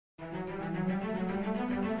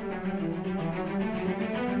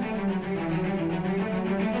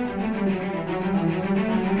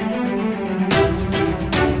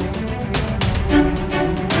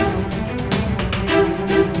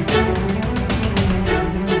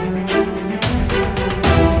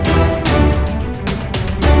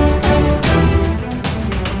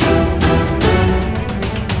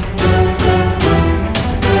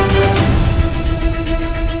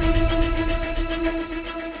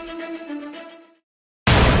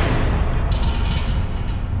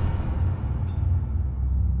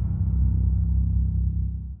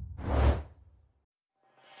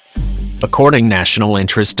according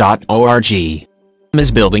nationalinterest.org.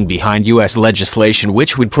 Is building behind U.S. legislation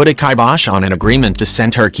which would put a kibosh on an agreement to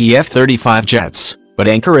send Turkey F-35 jets, but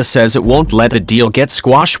Ankara says it won't let the deal get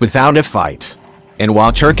squashed without a fight. And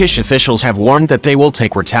while Turkish officials have warned that they will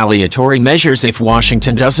take retaliatory measures if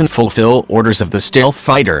Washington doesn't fulfill orders of the stealth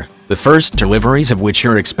fighter, the first deliveries of which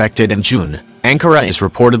are expected in June, Ankara is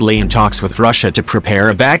reportedly in talks with Russia to prepare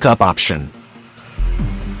a backup option.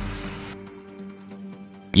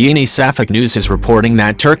 Yeni Safak News is reporting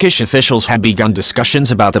that Turkish officials have begun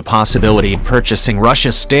discussions about the possibility of purchasing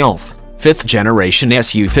Russia's stealth, fifth-generation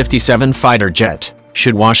Su-57 fighter jet,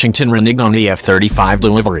 should Washington renege on the F-35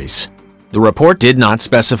 deliveries. The report did not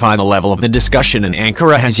specify the level of the discussion, and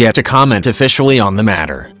Ankara has yet to comment officially on the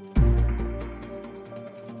matter.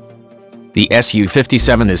 The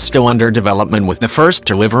Su-57 is still under development, with the first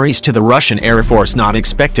deliveries to the Russian Air Force not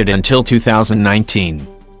expected until 2019.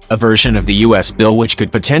 A version of the U.S. bill which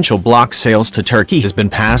could potentially block sales to Turkey has been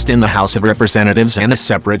passed in the House of Representatives, and a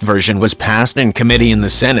separate version was passed in committee in the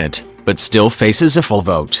Senate, but still faces a full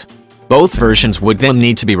vote. Both versions would then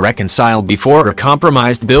need to be reconciled before a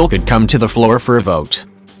compromised bill could come to the floor for a vote.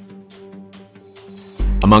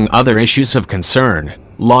 Among other issues of concern,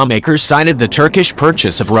 lawmakers cited the Turkish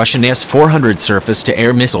purchase of Russian S-400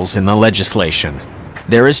 surface-to-air missiles in the legislation.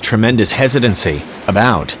 There is tremendous hesitancy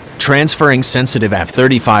about transferring sensitive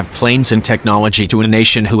F-35 planes and technology to a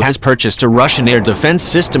nation who has purchased a Russian air defense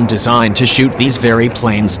system designed to shoot these very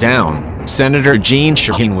planes down, Senator Jean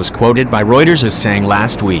Shaheen was quoted by Reuters as saying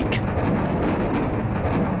last week.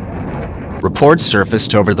 Reports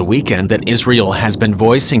surfaced over the weekend that Israel has been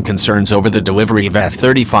voicing concerns over the delivery of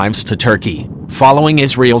F-35s to Turkey, following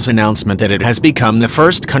Israel's announcement that it has become the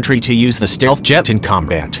first country to use the stealth jet in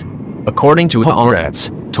combat. According to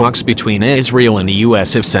Haaretz, talks between Israel and the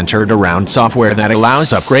U.S. have centered around software that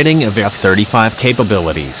allows upgrading of F-35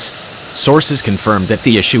 capabilities. Sources confirmed that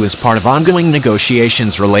the issue is part of ongoing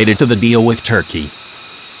negotiations related to the deal with Turkey.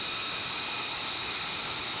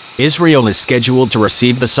 Israel is scheduled to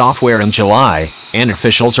receive the software in July, and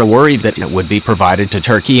officials are worried that it would be provided to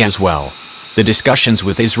Turkey as well. The discussions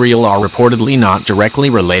with Israel are reportedly not directly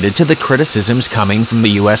related to the criticisms coming from the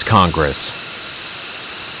U.S. Congress.